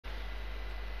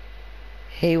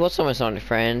Hey, what's up my Sonic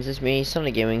friends, it's me,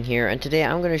 Sonic Gaming here, and today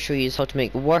I'm going to show you how to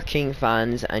make working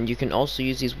fans, and you can also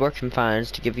use these working fans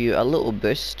to give you a little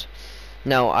boost.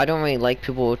 Now, I don't really like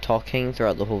people talking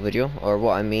throughout the whole video, or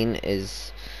what I mean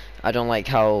is, I don't like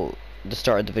how the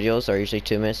start of the videos are usually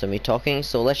 2 minutes of me talking,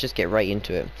 so let's just get right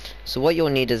into it. So what you'll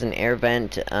need is an air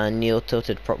vent and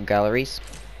neo-tilted prop galleries,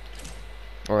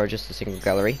 or just a single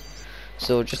gallery.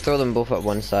 So just throw them both at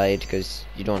one side, because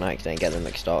you don't accidentally get them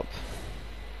mixed up.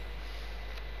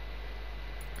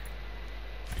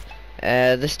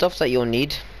 The stuff that you'll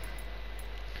need,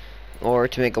 or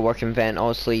to make a working vent,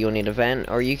 obviously you'll need a vent,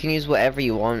 or you can use whatever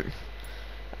you want.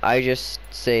 I just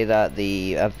say that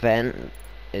the vent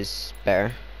is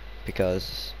better,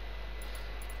 because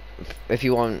if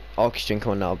you want oxygen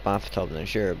coming out of bathtub, then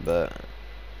sure, but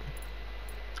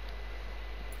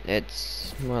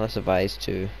it's more or less advised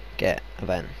to get a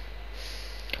vent.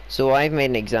 So I've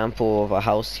made an example of a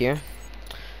house here.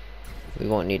 We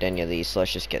won't need any of these, so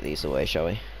let's just get these away, shall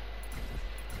we?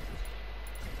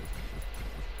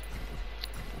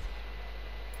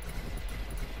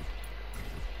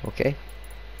 Okay,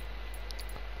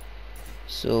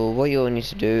 so what you'll need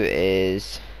to do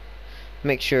is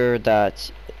make sure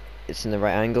that it's in the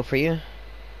right angle for you,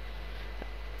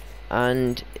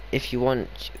 and if you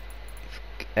want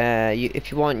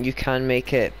you can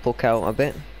make it poke out a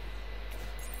bit,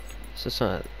 so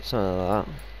something like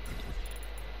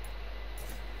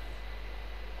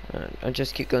that, and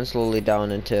just keep going slowly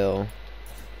down until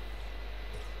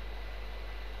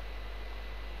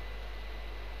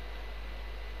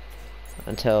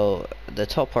the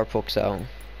top part pokes out.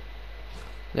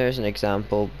 There's an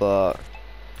example, but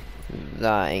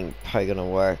that ain't probably gonna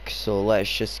work, so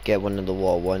let's just get one of the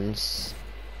wall ones,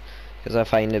 because I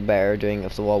find it better doing it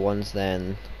with the wall ones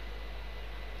than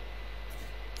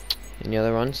any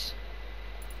other ones.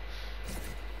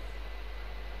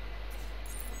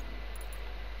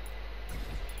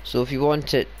 So if you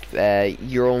want it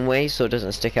your own way so it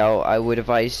doesn't stick out, I would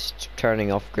advise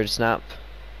turning off grid snap,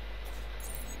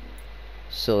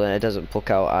 so then it doesn't poke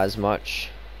out as much,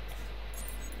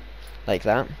 like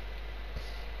that.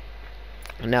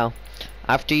 Now,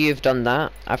 after you've done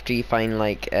that, after you find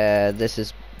like this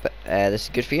is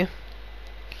good for you,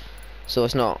 so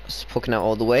it's not poking out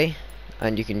all the way,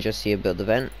 and you can just see a bit of the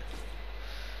vent.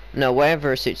 Now,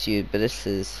 whatever suits you, but this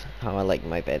is how I like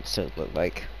my vents to look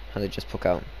like, how they just poke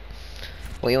out.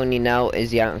 What you'll need now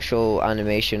is the actual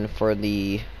animation for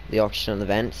the oxygen on the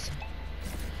vents.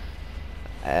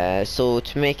 So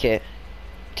to make it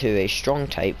to a strong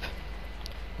type,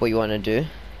 what you want to do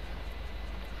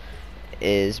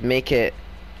is make it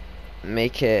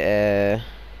well,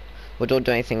 don't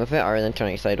do anything with it other than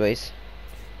turn it sideways,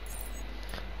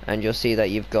 and you'll see that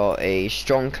you've got a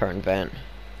strong current vent,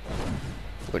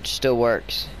 which still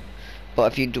works.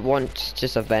 But if you want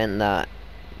just a vent that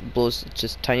blows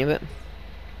just a tiny bit,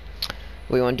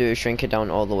 what you want to do is shrink it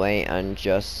down all the way and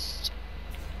just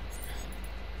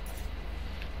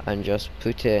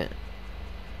put it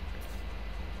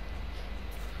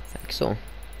like so.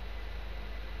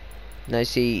 Now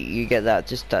see, you get that,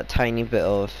 just that tiny bit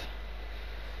of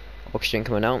oxygen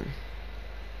coming out.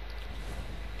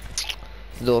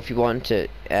 Though if you want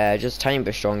it just a tiny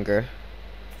bit stronger,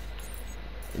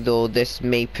 though this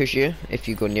may push you if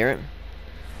you go near it,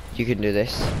 you can do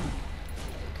this.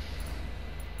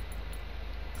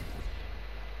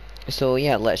 So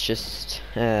yeah, let's just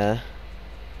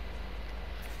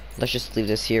leave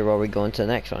this here while we go into the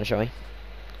next one, shall we?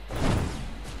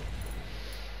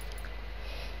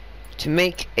 To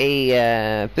make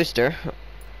a booster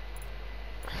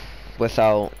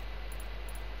without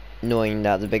knowing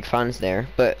that the big fan's there,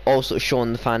 but also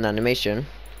showing the fan animation,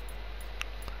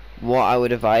 what I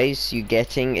would advise you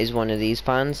getting is one of these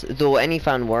fans. Though any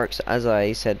fan works, as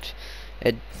I said,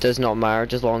 it does not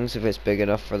matter as long as if it's big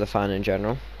enough for the fan in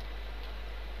general.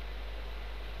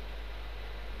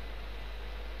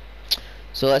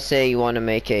 So let's say you want to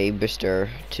make a booster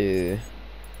to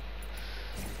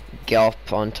get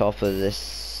up on top of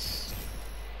this,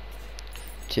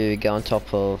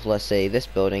 let's say this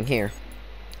building here,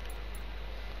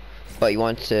 but you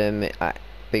want to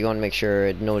make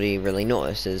sure nobody really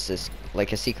notices this,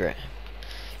 like a secret.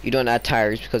 You don't add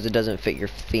tires because it doesn't fit your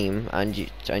theme, and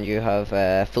you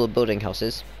have full of building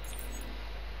houses.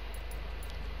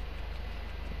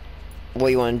 What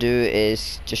you want to do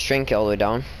is just shrink it all the way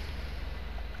down,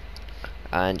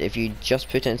 and if you just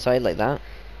put it inside like that,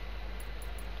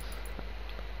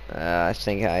 I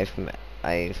think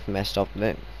I've messed up a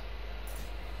bit.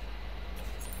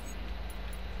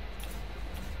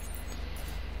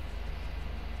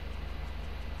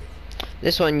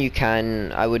 This one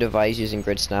I would advise using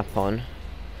grid snap on,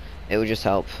 It will just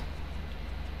help.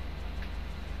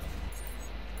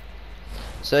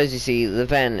 So as you see, the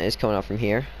vent is coming up from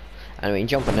here, and we can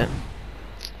jump on it.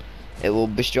 It will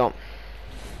boost jump.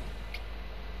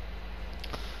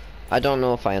 I don't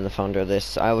know if I am the founder of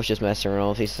this. I was just messing around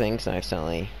with these things and I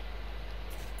accidentally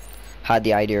had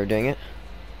the idea of doing it.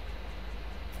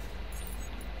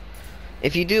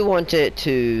 If you do want it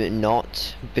to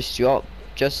not boost you up,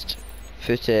 just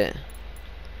put it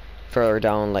further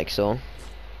down like so.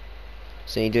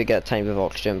 So you do get a tiny bit of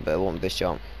oxygen, but it won't boost you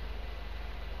up.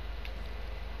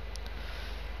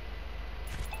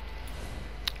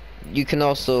 You can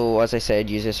also, as I said,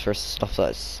 use this for stuff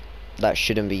that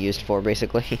shouldn't be used for,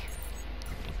 basically.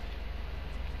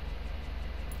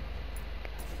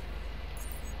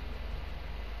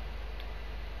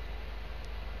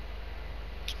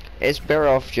 It's better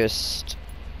off just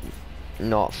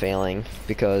not failing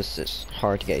because it's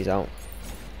hard to get these out.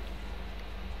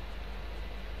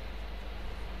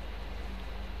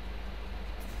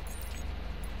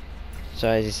 So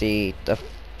as you see, the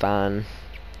fan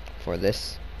for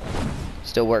this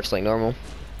still works like normal.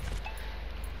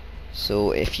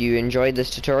 So if you enjoyed this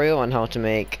tutorial on how to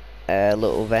make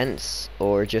little vents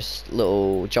or just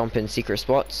little jump in secret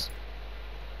spots,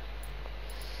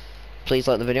 please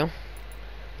like the video.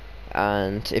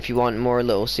 And if you want more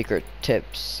little secret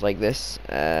tips like this,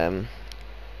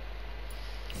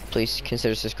 please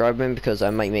consider subscribing because I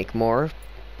might make more.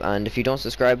 And if you don't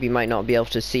subscribe, you might not be able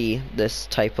to see this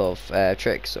type of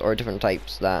tricks or different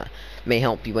types that may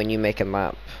help you when you make a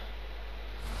map.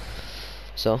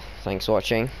 So, thanks for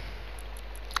watching,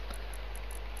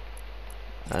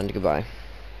 and goodbye.